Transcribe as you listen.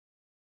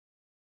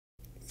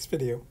this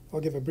video,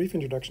 I'll give a brief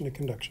introduction to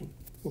conduction.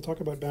 We'll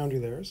talk about boundary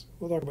layers,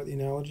 we'll talk about the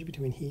analogy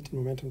between heat and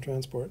momentum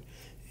transport,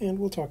 and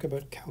we'll talk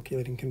about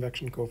calculating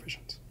convection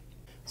coefficients.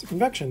 So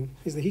convection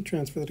is the heat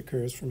transfer that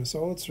occurs from a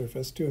solid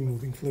surface to a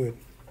moving fluid.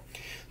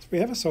 So we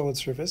have a solid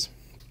surface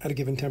at a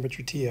given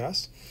temperature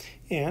Ts,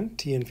 and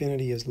T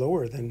infinity is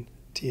lower than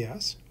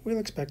Ts, we'll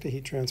expect a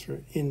heat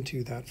transfer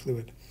into that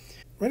fluid.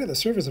 Right at the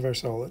surface of our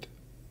solid,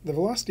 the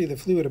velocity of the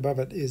fluid above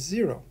it is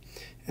zero,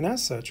 and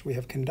as such we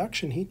have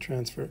conduction heat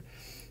transfer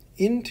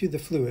into the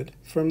fluid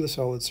from the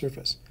solid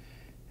surface.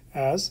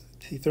 As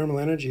the thermal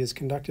energy is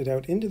conducted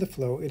out into the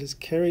flow, it is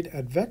carried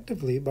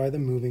advectively by the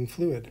moving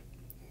fluid.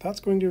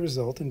 That's going to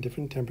result in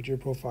different temperature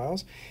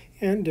profiles,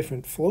 and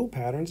different flow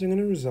patterns are going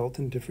to result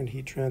in different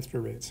heat transfer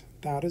rates.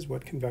 That is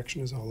what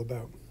convection is all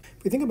about.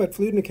 If we think about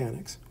fluid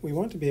mechanics, we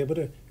want to be able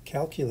to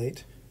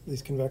calculate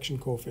these convection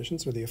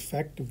coefficients, or the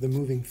effect of the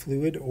moving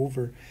fluid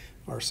over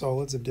our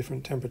solids of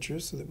different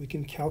temperatures, so that we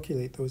can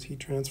calculate those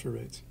heat transfer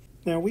rates.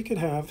 Now we could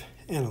have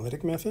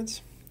analytic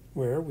methods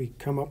where we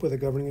come up with a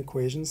governing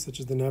equation such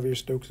as the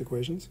Navier-Stokes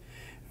equations,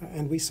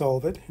 and we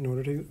solve it in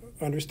order to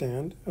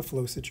understand a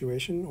flow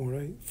situation or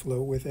a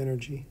flow with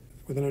energy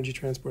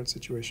transport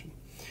situation.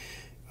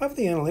 Of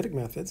the analytic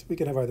methods, we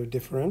could have either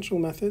differential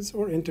methods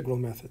or integral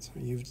methods.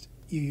 You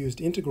used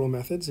integral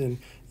methods in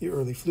the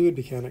early fluid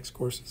mechanics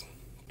courses,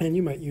 and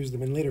you might use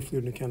them in later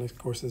fluid mechanics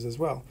courses as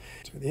well.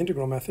 So the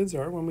integral methods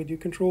are when we do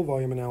control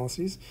volume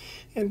analyses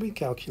and we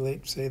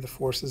calculate, say, the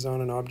forces on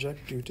an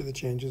object due to the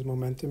changes of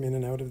momentum in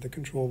and out of the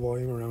control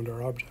volume around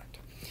our object.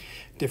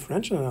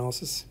 Differential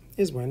analysis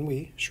is when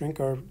we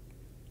shrink our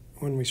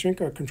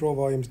control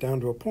volumes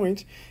down to a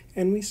point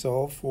and we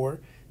solve for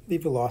the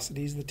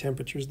velocities, the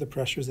temperatures, the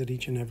pressures at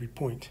each and every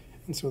point.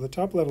 And so the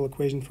top level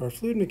equation for our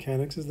fluid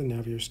mechanics is the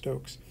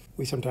Navier-Stokes.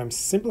 We sometimes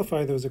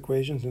simplify those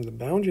equations into the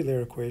boundary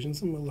layer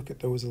equations, and we'll look at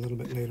those a little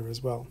bit later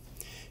as well.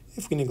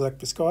 If we neglect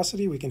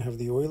viscosity, we can have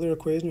the Euler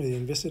equation or the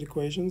Inviscid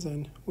equations,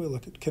 and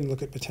can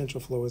look at potential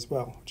flow as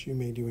well, which you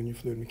may do in your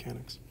fluid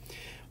mechanics.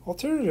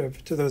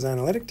 Alternative to those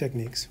analytic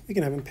techniques, we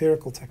can have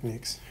empirical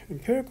techniques.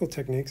 Empirical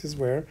techniques is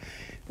where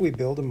we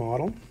build a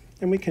model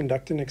and we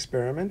conduct an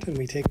experiment and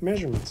we take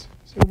measurements.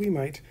 So we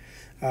might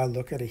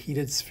look at a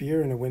heated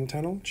sphere in a wind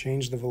tunnel,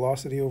 change the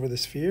velocity over the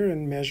sphere,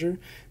 and measure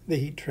the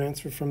heat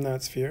transfer from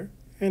that sphere.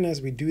 And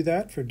as we do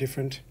that for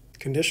different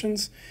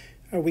conditions,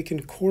 we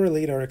can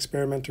correlate our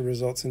experimental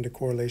results into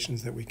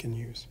correlations that we can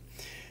use.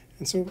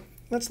 And so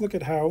let's look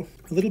at a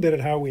little bit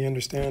at how we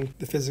understand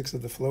the physics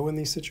of the flow in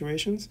these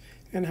situations,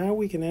 and how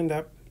we can end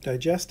up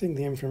digesting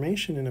the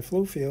information in a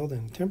flow field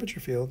and temperature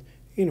field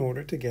in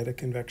order to get a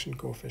convection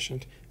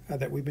coefficient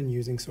that we've been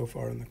using so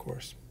far in the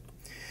course.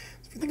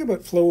 If you think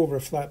about flow over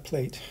a flat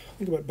plate,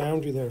 think about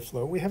boundary layer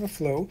flow. We have a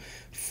flow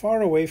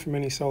far away from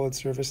any solid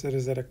surface that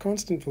is at a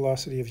constant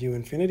velocity of u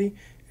infinity,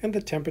 and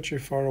the temperature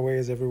far away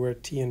is everywhere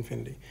T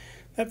infinity.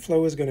 That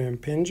flow is going to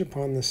impinge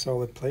upon this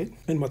solid plate,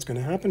 and what's going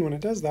to happen when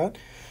it does that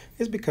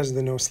is, because of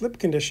the no-slip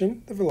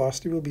condition, the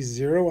velocity will be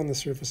zero on the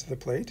surface of the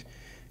plate,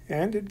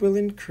 and it will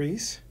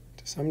increase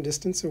to some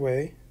distance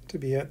away to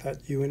be at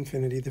that u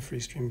infinity, the free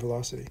stream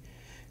velocity.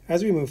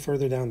 As we move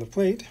further down the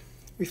plate,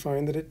 we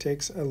find that it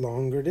takes a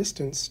longer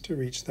distance to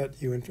reach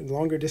that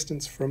longer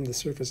distance from the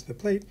surface of the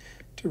plate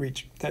to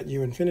reach that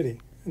u infinity,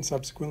 and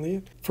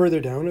subsequently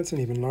further down it's an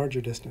even larger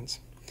distance.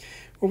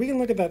 Well, we can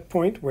look at that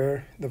point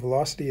where the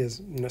velocity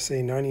is,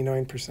 say,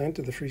 99%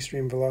 of the free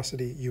stream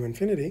velocity u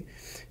infinity,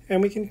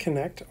 and we can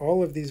connect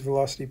all of these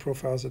velocity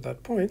profiles at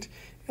that point,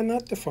 and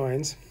that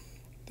defines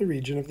the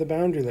region of the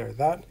boundary layer,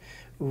 that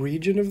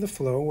region of the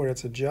flow where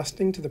it's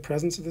adjusting to the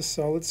presence of the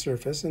solid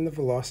surface and the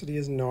velocity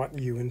is not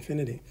u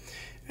infinity.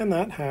 And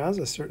that has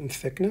a certain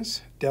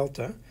thickness,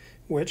 delta,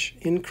 which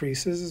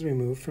increases as we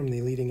move from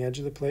the leading edge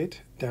of the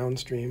plate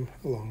downstream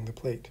along the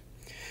plate.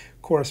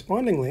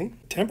 Correspondingly,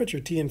 temperature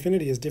T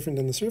infinity is different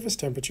than the surface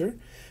temperature.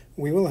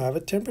 We will have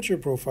a temperature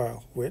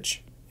profile,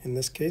 which, in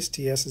this case,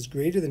 Ts is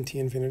greater than T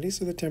infinity,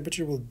 so the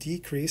temperature will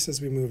decrease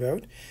as we move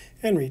out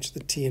and reach the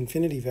T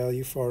infinity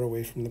value far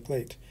away from the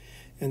plate.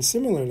 And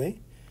similarly,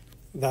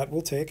 that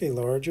will take a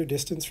larger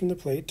distance from the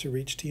plate to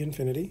reach T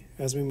infinity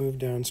as we move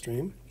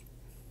downstream,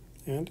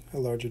 and a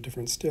larger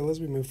difference still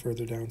as we move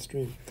further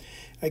downstream.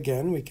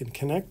 Again, we can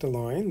connect a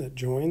line that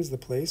joins the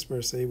place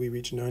where, say, we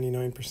reach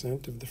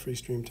 99% of the free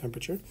stream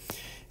temperature,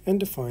 and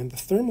define the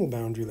thermal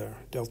boundary layer,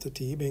 delta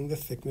T being the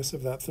thickness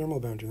of that thermal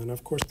boundary. And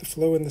of course the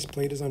flow in this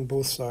plate is on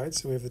both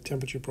sides, so we have the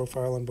temperature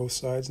profile on both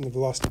sides and the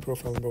velocity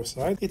profile on both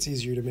sides. It's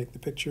easier to make the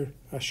picture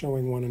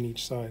showing one on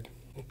each side.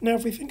 Now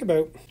if we think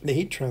about the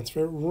heat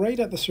transfer, right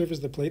at the surface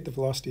of the plate the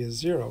velocity is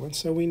zero, and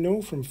so we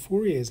know from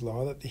Fourier's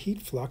law that the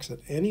heat flux at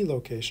any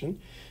location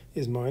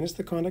is minus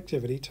the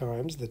conductivity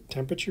times the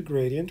temperature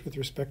gradient with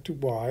respect to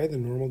y, the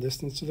normal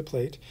distance to the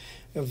plate,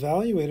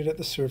 evaluated at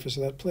the surface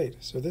of that plate.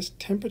 So this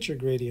temperature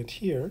gradient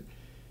here,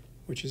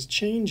 which is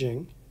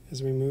changing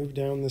as we move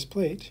down this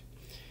plate,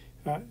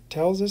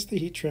 tells us the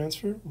heat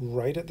transfer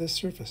right at this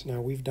surface.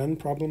 Now we've done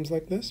problems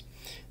like this.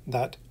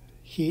 That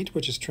heat,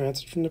 which is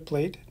transferred from the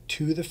plate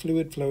to the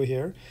fluid flow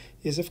here,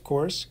 is of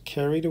course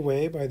carried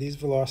away by these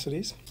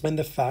velocities. And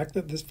the fact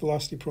that this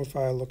velocity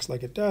profile looks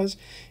like it does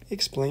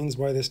explains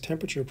why this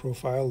temperature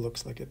profile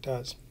looks like it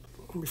does.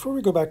 Before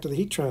we go back to the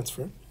heat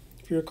transfer,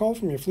 if you recall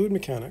from your fluid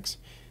mechanics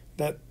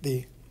that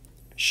the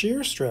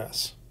shear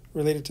stress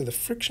related to the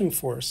friction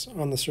force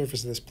on the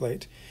surface of this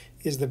plate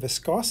is the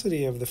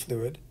viscosity of the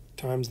fluid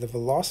times the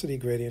velocity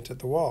gradient at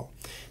the wall.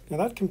 Now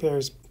that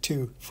compares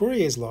to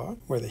Fourier's law,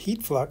 where the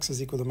heat flux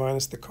is equal to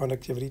minus the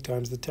conductivity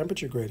times the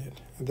temperature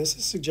gradient. And this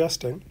is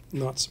suggesting,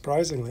 not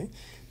surprisingly,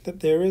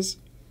 that there is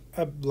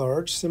a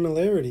large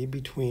similarity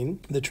between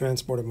the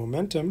transport of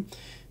momentum,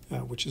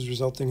 which is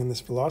resulting in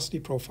this velocity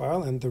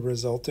profile, and the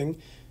resulting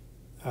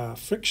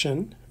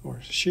friction or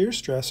shear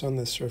stress on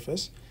this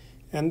surface,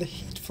 and the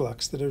heat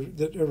flux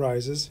that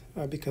arises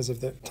because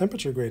of the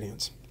temperature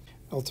gradients.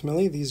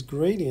 Ultimately, these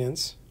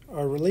gradients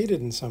are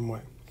related in some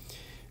way.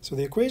 So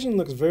the equation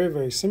looks very,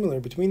 very similar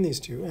between these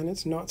two, and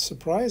it's not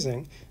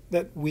surprising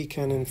that we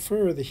can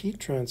infer the heat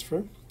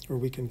transfer, or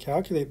we can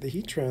calculate the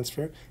heat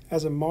transfer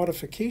as a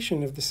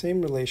modification of the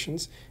same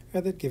relations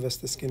that give us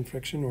the skin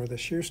friction or the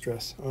shear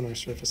stress on our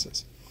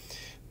surfaces.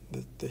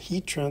 The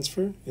heat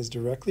transfer is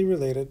directly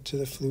related to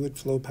the fluid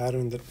flow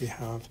pattern that we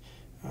have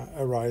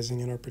arising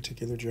in our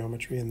particular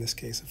geometry, in this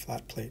case a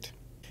flat plate.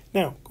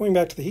 Now, going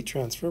back to the heat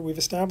transfer, we've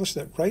established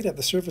that right at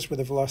the surface where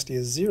the velocity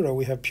is zero,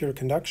 we have pure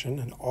conduction,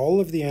 and all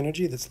of the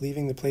energy that's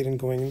leaving the plate and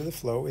going into the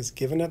flow is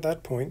given at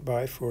that point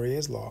by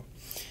Fourier's law.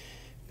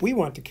 We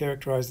want to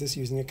characterize this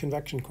using a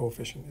convection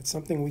coefficient. It's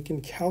something we can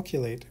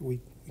calculate.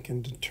 We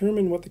can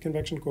determine what the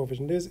convection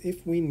coefficient is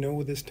if we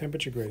know this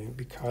temperature gradient,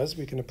 because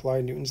we can apply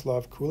Newton's law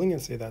of cooling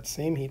and say that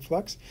same heat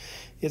flux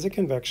is a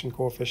convection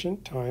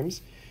coefficient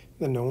times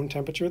the known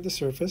temperature at the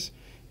surface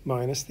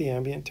minus the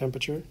ambient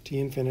temperature T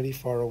infinity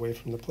far away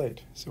from the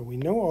plate. So we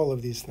know all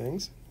of these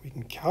things. We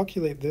can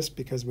calculate this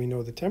because we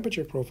know the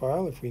temperature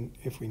profile if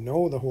we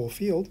know the whole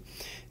field,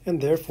 and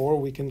therefore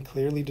we can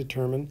clearly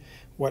determine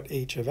what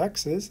h of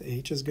x is.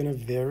 H is going to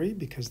vary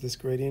because this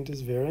gradient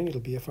is varying. It'll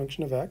be a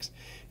function of x,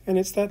 and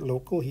it's that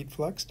local heat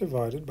flux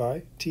divided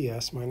by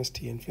Ts minus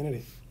T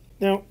infinity.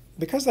 Now,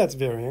 because that's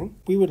varying,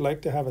 we would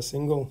like to have a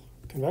single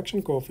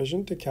convection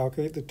coefficient to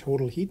calculate the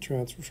total heat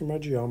transfer from our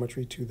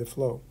geometry to the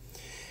flow.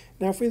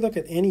 Now, if we look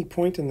at any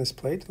point in this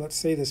plate, let's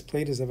say this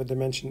plate is of a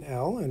dimension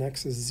L and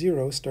x is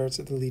 0, starts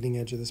at the leading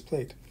edge of this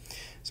plate.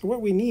 So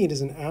what we need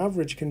is an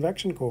average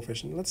convection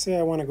coefficient. Let's say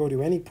I want to go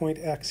to any point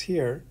x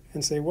here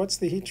and say, what's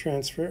the heat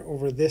transfer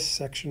over this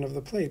section of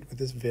the plate with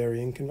this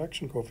varying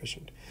convection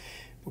coefficient?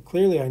 Well,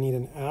 clearly I need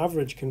an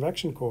average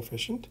convection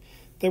coefficient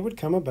that would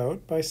come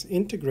about by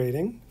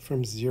integrating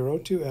from 0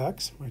 to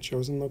x, my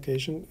chosen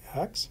location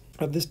x,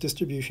 of this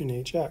distribution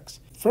hx.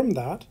 From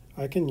that,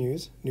 I can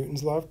use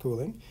Newton's law of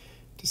cooling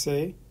to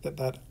say that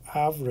that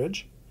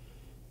average,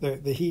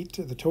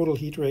 the total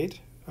heat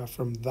rate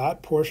from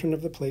that portion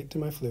of the plate to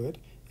my fluid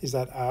is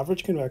that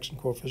average convection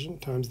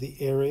coefficient times the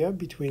area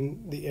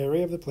between the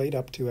area of the plate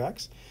up to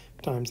x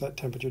times that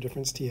temperature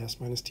difference Ts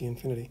minus T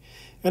infinity.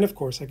 And of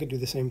course I could do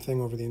the same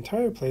thing over the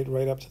entire plate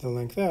right up to the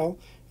length L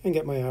and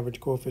get my average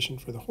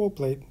coefficient for the whole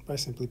plate by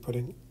simply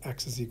putting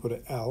x is equal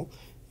to L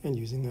and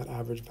using that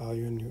average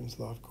value in Newton's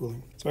law of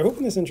cooling. So I hope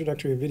in this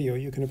introductory video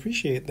you can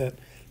appreciate that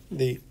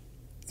the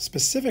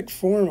specific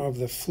form of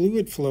the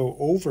fluid flow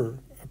over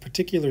a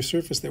particular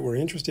surface that we're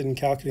interested in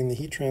calculating the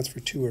heat transfer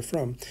to or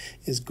from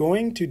is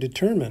going to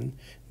determine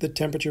the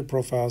temperature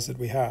profiles that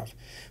we have.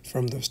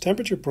 From those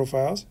temperature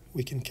profiles,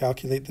 we can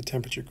calculate the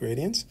temperature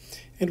gradients,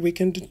 and we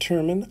can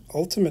determine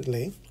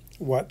ultimately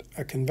what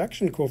a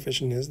convection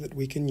coefficient is that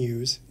we can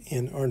use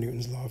in our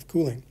Newton's law of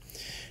cooling.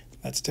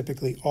 That's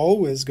typically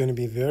always going to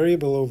be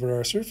variable over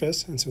our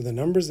surface, and so the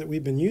numbers that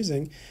we've been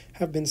using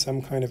have been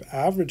some kind of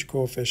average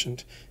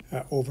coefficient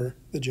over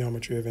the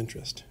geometry of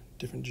interest.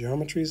 Different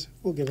geometries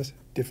will give us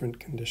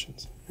different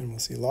conditions, and we'll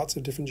see lots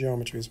of different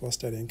geometries while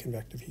studying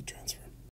convective heat transfer.